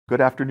Good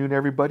afternoon,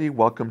 everybody.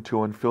 Welcome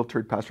to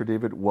Unfiltered. Pastor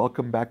David,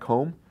 welcome back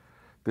home.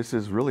 This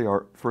is really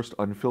our first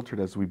Unfiltered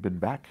as we've been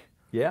back.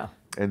 Yeah.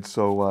 And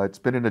so it's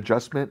been an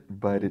adjustment,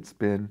 but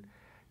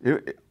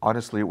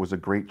honestly, it was a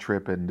great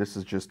trip. And this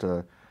is just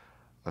a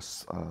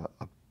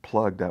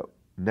plug that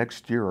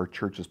next year our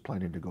church is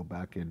planning to go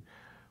back and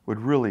would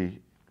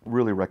really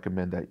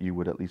recommend that you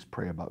would at least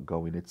pray about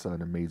going. It's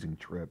an amazing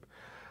trip.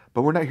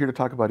 But we're not here to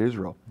talk about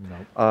Israel.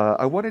 Nope.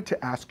 I wanted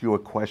to ask you a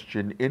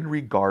question in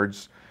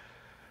regards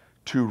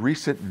to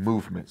recent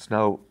movements.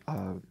 Now,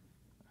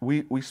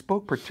 we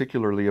spoke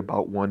particularly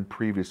about one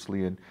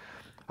previously, and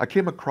I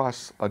came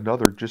across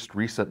another just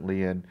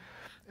recently and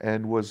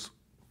was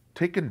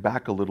taken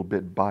back a little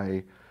bit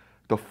by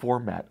the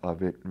format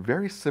of it,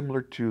 very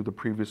similar to the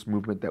previous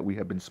movement that we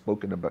have been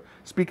speaking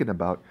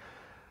about.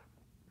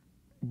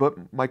 But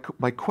my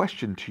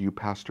question to you,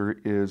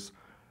 Pastor, is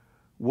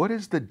what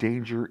is the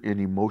danger in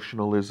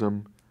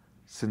emotionalism,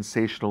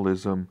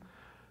 sensationalism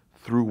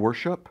through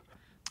worship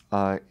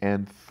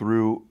and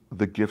through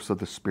the gifts of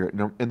the Spirit?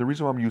 And the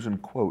reason why I'm using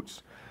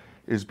quotes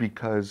is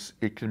because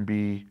it can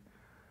be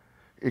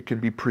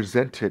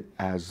presented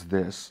as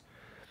this.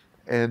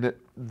 And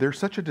there's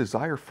such a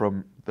desire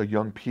from the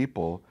young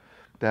people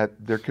that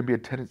there can be a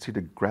tendency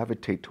to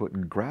gravitate to it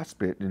and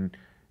grasp it, and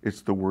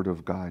it's the Word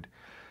of God.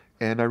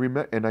 And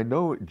I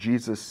know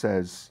Jesus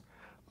says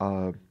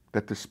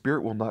that the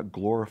Spirit will not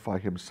glorify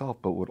Himself,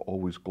 but would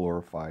always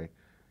glorify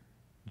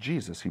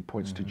Jesus. He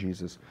points to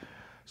Jesus.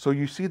 So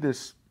you see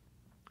this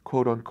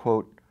quote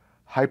unquote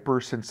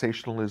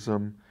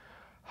hyper-sensationalism,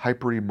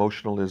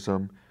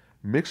 hyper-emotionalism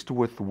mixed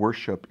with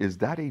worship. Is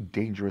that a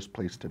dangerous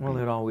place to be? Well,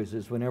 it always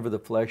is. Whenever the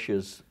flesh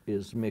is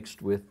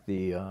mixed with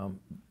the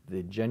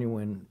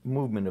genuine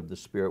movement of the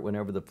Spirit,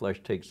 whenever the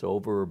flesh takes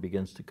over or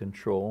begins to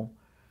control,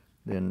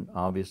 then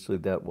obviously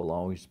that will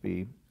always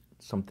be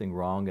something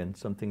wrong and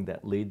something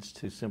that leads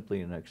to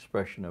simply an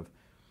expression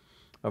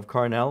of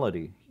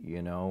carnality.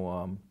 You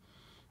know,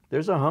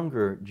 there's a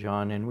hunger,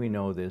 John, and we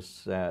know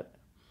this, that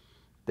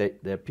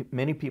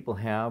many people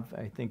have.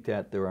 I think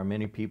that there are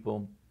many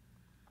people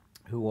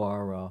who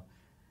are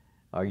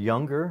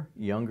younger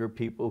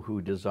people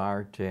who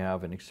desire to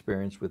have an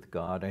experience with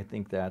God. I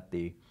think that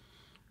the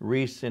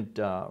recent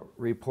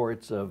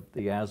reports of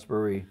the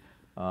Asbury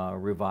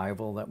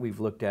revival that we've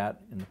looked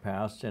at in the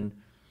past,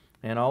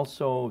 and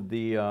also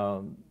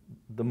the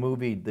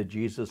movie The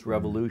Jesus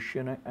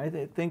Revolution, I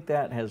think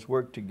that has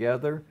worked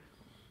together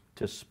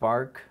to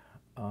spark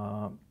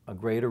a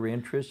greater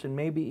interest and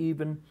maybe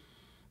even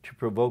to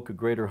provoke a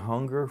greater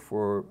hunger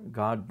for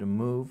God to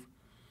move.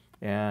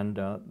 And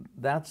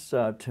that's,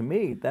 to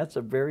me, that's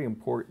a very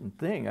important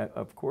thing.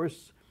 Of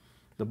course,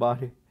 the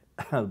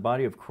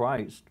body of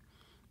Christ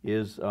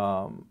is,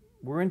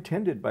 we're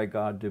intended by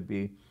God to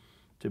be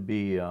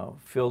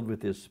filled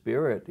with His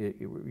Spirit.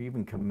 We're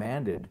even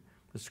commanded.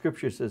 The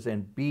Scripture says,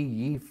 "And be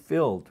ye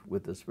filled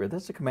with the Spirit."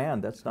 That's a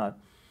command. That's not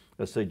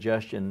a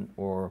suggestion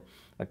or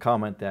a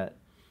comment that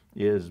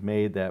is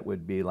made that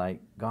would be like,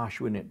 "Gosh,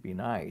 wouldn't it be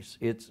nice?"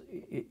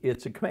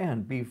 It's a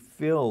command. Be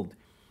filled,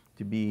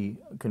 to be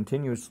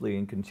continuously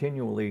and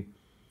continually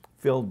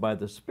filled by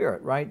the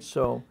Spirit, right?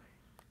 So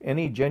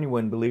any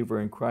genuine believer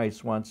in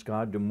Christ wants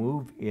God to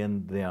move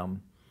in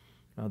them.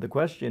 The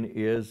question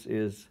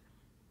is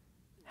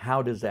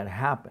how does that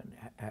happen?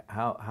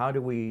 How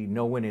do we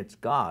know when it's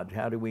God?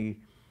 How do we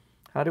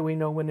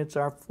know when it's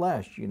our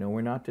flesh? You know,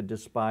 we're not to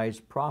despise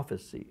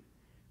prophecy.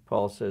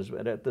 Paul says,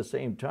 but at the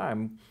same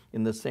time,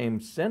 in the same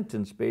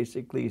sentence,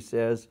 basically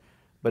says,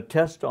 but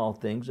test all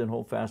things and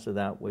hold fast to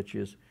that which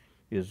is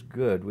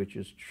good, which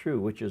is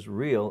true, which is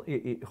real.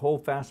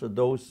 Hold fast to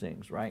those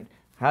things, right?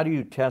 How do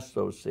you test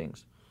those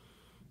things?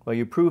 Well,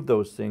 you prove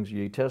those things,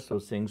 you test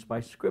those things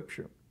by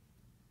Scripture.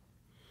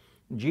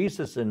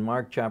 Jesus in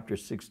Mark chapter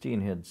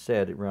 16 had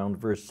said around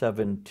verse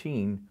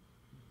 17,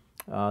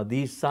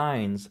 these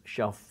signs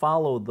shall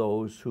follow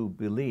those who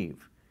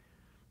believe.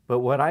 But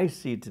what I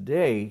see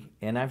today,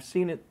 and I've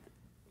seen it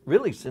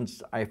really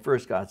since I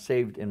first got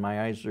saved and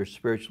my eyes are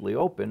spiritually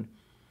open,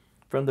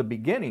 from the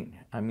beginning,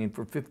 I mean,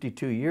 for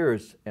 52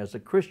 years as a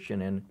Christian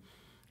and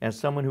as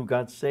someone who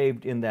got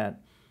saved in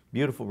that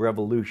beautiful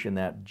revolution,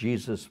 that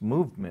Jesus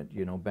movement,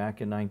 you know,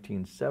 back in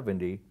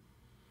 1970,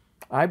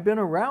 I've been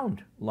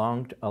around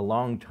a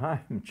long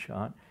time,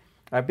 John.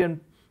 I've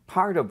been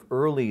part of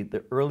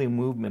the early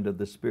movement of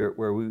the Spirit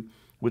where we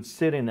would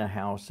sit in a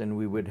house and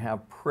we would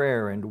have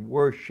prayer and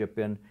worship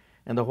and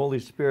the Holy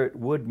Spirit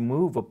would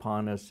move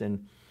upon us.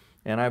 And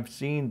I've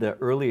seen the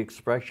early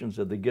expressions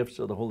of the gifts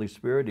of the Holy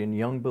Spirit in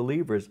young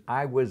believers.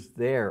 I was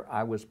there.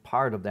 I was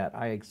part of that.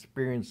 I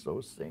experienced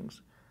those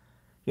things.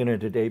 You know,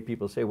 today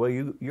people say, well,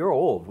 you're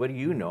old. What do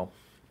you know?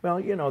 Well,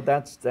 you know,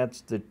 that's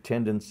the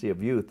tendency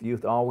of youth.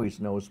 Youth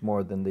always knows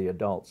more than the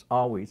adults,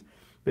 always.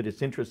 But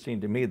it's interesting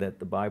to me that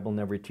the Bible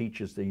never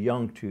teaches the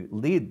young to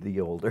lead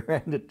the older,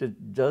 and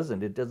it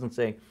doesn't. It doesn't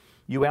say,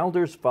 you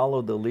elders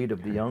follow the lead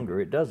of the younger.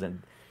 It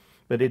doesn't.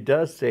 But it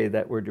does say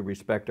that we're to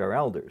respect our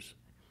elders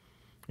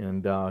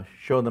and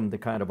show them the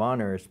kind of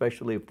honor,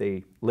 especially if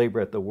they labor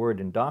at the word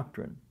and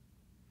doctrine.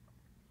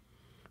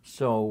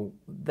 So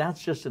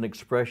that's just an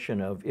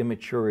expression of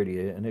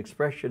immaturity, an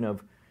expression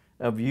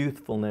of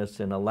youthfulness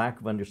and a lack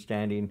of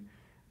understanding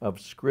of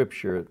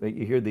Scripture.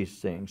 You hear these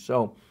things.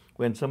 So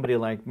when somebody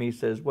like me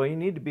says, well, you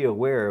need to be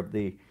aware of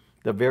the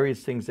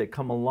various things that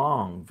come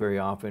along very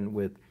often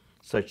with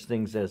such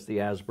things as the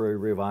Asbury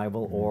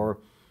Revival, or,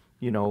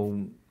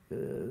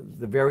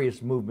 the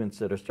various movements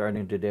that are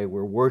starting today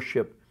where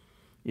worship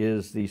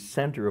is the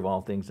center of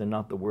all things and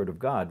not the Word of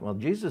God. Well,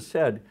 Jesus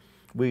said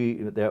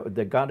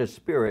that God is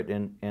spirit,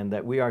 and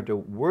that we are to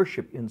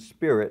worship in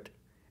spirit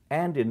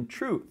and in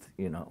truth,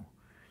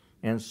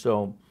 And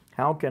so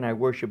how can I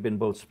worship in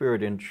both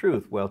spirit and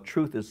truth? Well,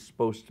 truth is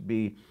supposed to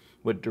be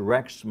what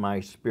directs my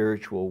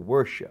spiritual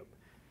worship.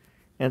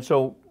 And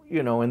so,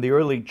 in the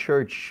early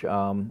church,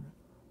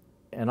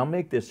 and I'll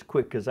make this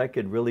quick because I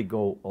could really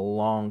go a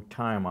long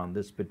time on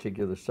this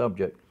particular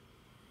subject.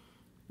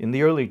 In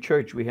the early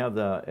church, we have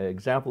the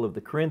example of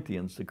the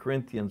Corinthians. The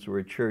Corinthians were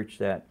a church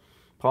that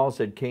Paul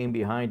said came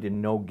behind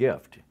in no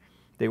gift.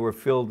 They were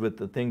filled with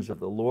the things of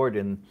the Lord,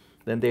 and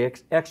then they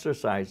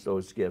exercised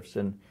those gifts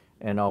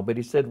and all. But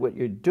he said what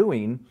you're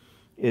doing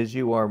is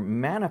you are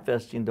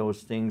manifesting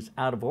those things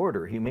out of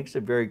order. He makes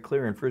it very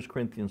clear in 1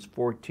 Corinthians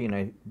 14,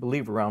 I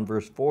believe around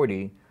verse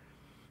 40,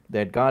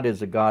 that God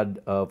is a God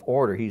of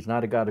order. He's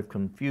not a God of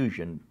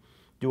confusion.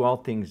 Do all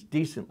things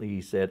decently,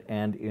 he said,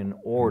 and in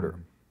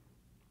order.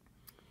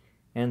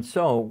 And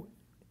so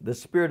the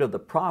spirit of the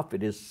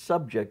prophet is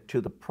subject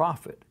to the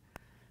prophet.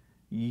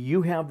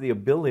 You have the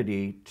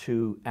ability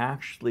to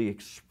actually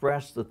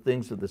express the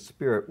things of the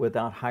Spirit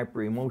without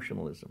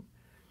hyper-emotionalism.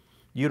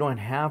 You don't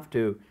have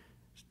to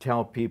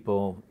tell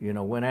people,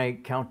 when I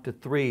count to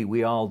 3,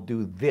 we all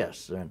do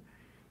this. And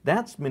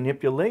that's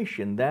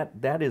manipulation.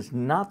 That is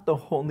not the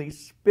Holy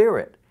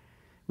Spirit.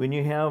 When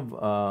you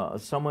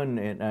have someone,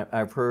 and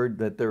I've heard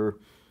that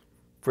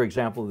for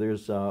example,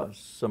 there's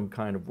some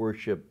kind of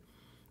worship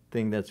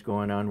thing that's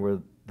going on where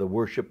the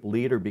worship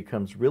leader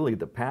becomes really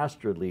the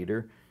pastor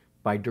leader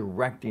by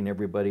directing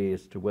everybody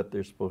as to what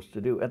they're supposed to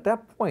do. At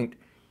that point,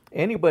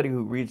 anybody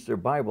who reads their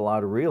Bible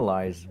ought to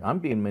realize I'm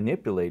being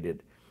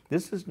manipulated.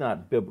 This is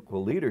not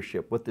biblical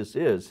leadership. What this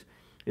is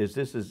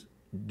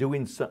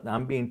doing something.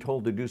 I'm being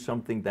told to do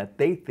something that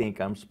they think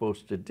I'm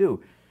supposed to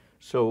do.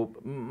 So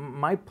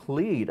I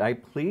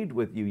plead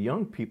with you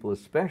young people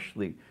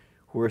especially,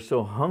 who are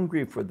so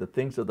hungry for the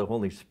things of the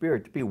Holy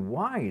Spirit, to be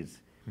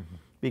wise,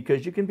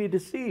 because you can be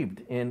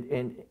deceived.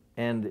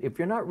 And if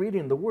you're not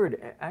reading the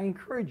Word, I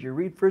encourage you,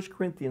 read 1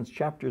 Corinthians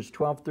chapters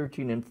 12,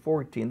 13, and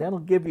 14. That'll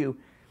give you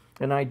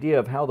an idea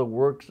of how the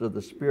works of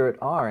the Spirit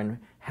are and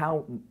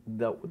how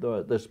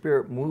the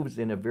Spirit moves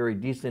in a very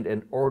decent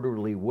and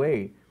orderly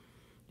way.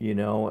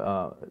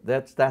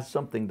 That's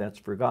something that's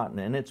forgotten.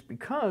 And it's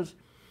because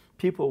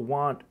people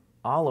want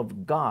all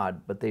of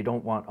God, but they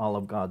don't want all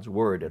of God's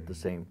Word at the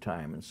same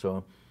time. And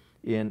so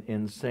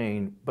in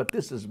saying, but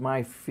this is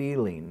my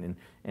feeling,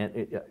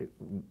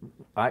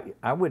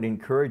 I would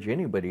encourage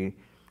anybody,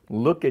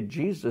 look at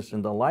Jesus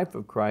and the life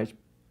of Christ,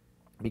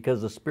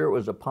 because the Spirit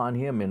was upon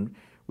him and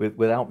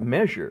without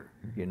measure.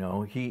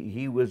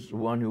 He was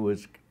one who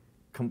was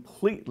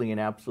completely and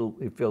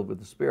absolutely filled with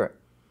the Spirit.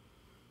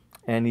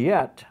 And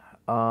yet,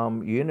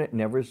 you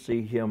never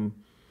see him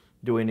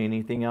doing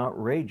anything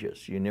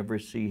outrageous. You never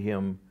see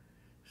him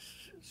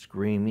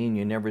screaming.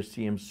 You never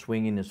see him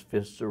swinging his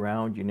fists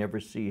around. You never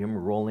see him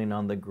rolling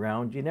on the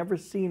ground. You never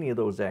see any of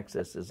those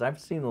excesses. I've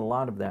seen a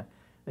lot of that.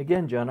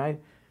 Again, John,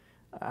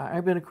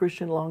 I've been a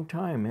Christian a long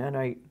time,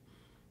 man.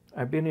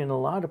 I've been in a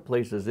lot of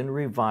places, in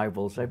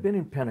revivals. I've been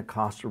in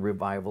Pentecostal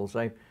revivals.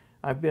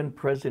 I've been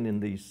present in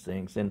these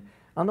things. And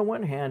on the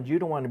one hand, you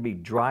don't want to be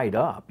dried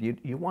up.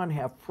 You want to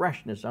have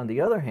freshness. On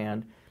the other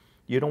hand,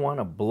 you don't want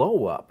to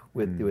blow up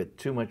with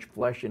too much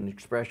flesh and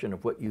expression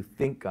of what you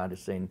think God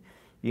is saying.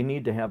 You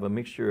need to have a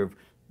mixture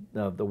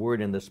of the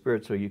Word and the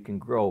Spirit so you can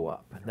grow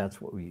up.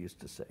 That's what we used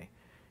to say.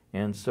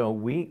 And so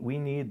we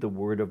need the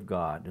Word of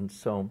God. And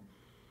so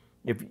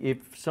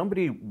if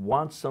somebody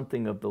wants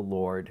something of the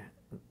Lord,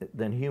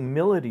 then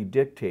humility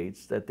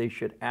dictates that they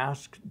should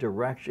ask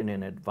direction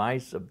and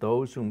advice of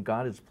those whom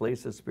God has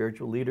placed as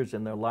spiritual leaders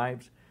in their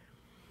lives,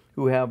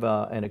 who have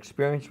an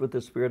experience with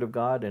the Spirit of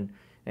God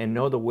and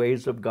know the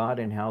ways of God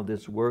and how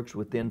this works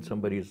within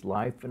somebody's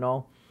life and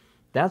all.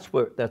 That's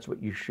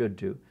what you should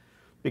do.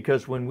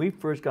 Because when we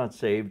first got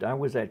saved, I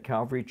was at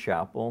Calvary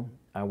Chapel.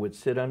 I would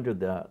sit under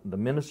the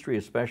ministry,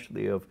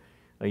 especially of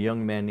a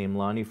young man named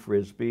Lonnie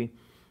Frisbee.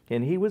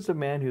 And he was a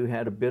man who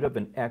had a bit of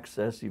an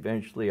excess.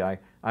 Eventually,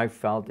 I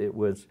felt it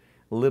was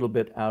a little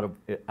bit out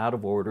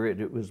of order.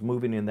 It was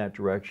moving in that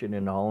direction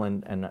and all,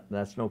 and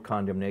that's no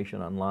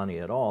condemnation on Lonnie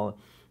at all.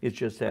 It's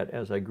just that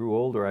as I grew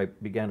older, I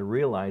began to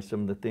realize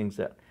some of the things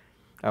that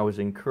I was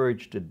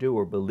encouraged to do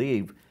or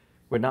believe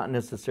were not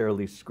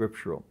necessarily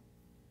scriptural.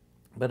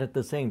 But at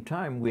the same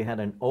time, we had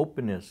an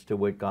openness to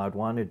what God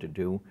wanted to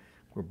do.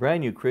 We're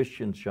brand new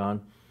Christians,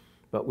 John,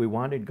 but we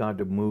wanted God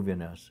to move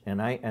in us.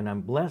 And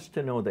I'm blessed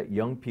to know that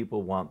young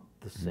people want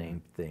the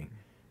same thing.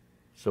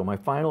 So my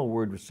final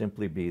word would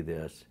simply be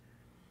this.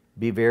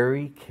 Be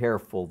very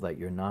careful that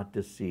you're not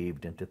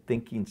deceived into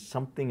thinking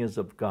something is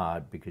of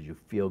God because you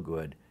feel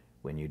good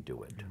when you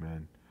do it.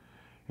 Amen.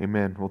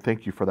 Amen. Well,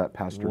 thank you for that,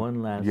 Pastor.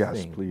 One last yes,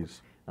 thing. Yes,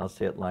 please. I'll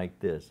say it like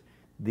this.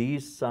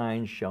 These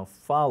signs shall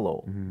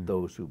follow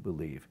those who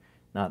believe,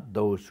 not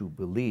those who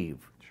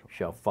believe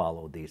shall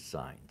follow these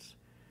signs.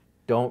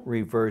 Don't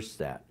reverse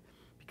that,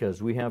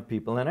 because we have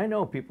people, and I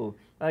know people,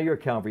 you're a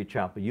Calvary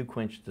Chapel, you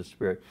quench the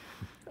Spirit.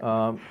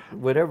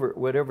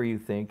 Whatever you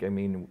think, I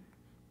mean,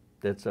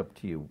 that's up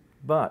to you.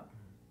 But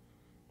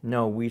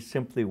no, we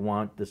simply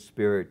want the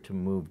Spirit to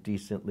move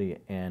decently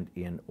and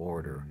in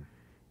order.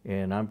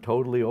 And I'm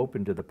totally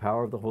open to the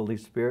power of the Holy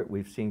Spirit.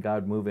 We've seen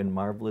God move in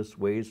marvelous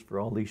ways for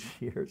all these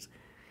years.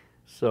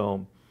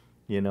 So,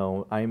 you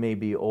know, I may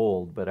be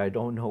old, but I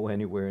don't know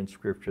anywhere in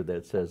Scripture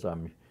that says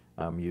I'm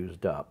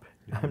used up.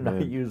 Amen. I'm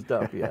not used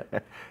up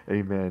yet.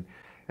 Amen.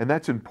 And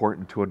that's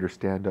important to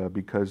understand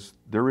because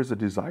there is a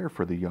desire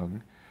for the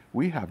young.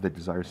 We have the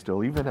desire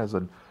still, even as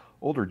an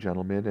older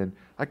gentleman, and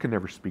I can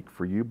never speak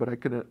for you, but I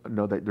can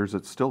know that there's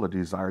still a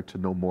desire to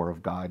know more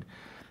of God.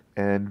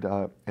 And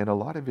a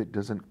lot of it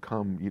doesn't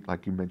come,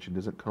 like you mentioned,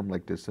 doesn't come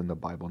like this in the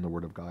Bible, in the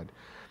Word of God.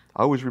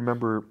 I always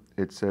remember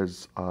it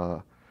says,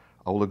 I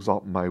will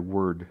exalt my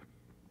word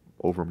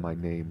over my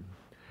name.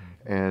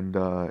 And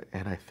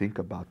I think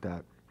about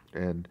that.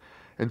 And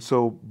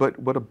so, but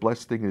what a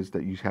blessed thing is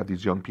that you have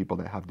these young people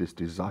that have this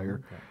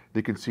desire. Okay.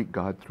 They can seek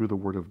God through the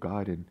Word of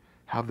God and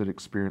have that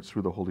experience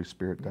through the Holy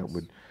Spirit. Yes. That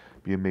would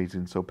be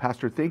amazing. So,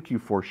 Pastor, thank you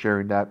for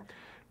sharing that.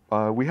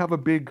 We have a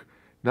big,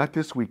 not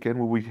this weekend,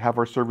 we have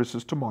our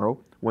services tomorrow,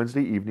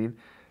 Wednesday evening,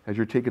 as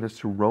you're taking us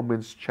through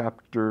Romans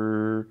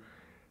chapter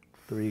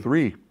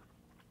 3.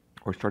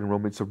 We're starting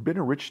Romans. So, it's been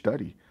a rich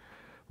study.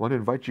 I want to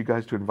invite you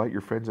guys to invite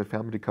your friends and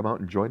family to come out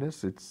and join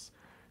us. It's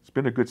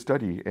been a good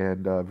study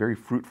and very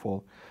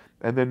fruitful.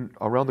 And then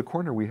around the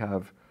corner, we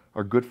have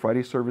our Good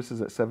Friday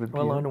services at 7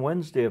 p.m. Well, on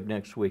Wednesday of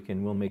next week,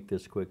 and we'll make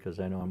this quick because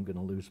I know I'm going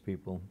to lose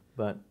people,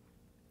 but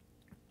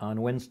on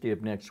Wednesday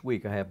of next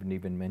week, I haven't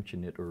even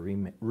mentioned it or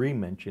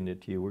re-mentioned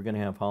it to you. We're going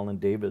to have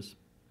Holland Davis,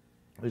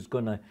 who's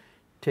going to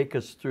take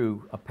us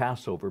through a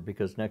Passover,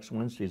 because next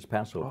Wednesday is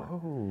Passover.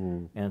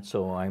 Oh. And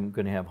so I'm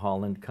going to have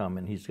Holland come,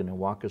 and he's going to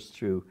walk us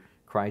through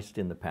Christ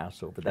in the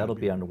Passover. That'll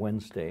be on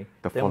Wednesday.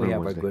 Then we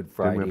have our Good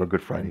Friday. Then we have our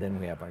Good Friday. And then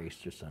we have our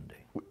Easter Sunday.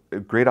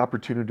 A great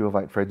opportunity to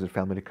invite friends and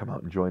family to come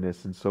out and join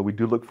us. And so we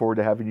do look forward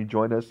to having you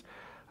join us.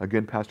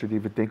 Again, Pastor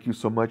David, thank you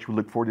so much. We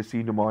look forward to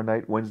seeing you tomorrow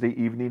night, Wednesday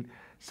evening,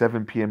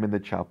 7 p.m. in the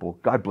chapel.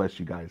 God bless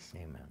you guys.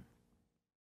 Amen.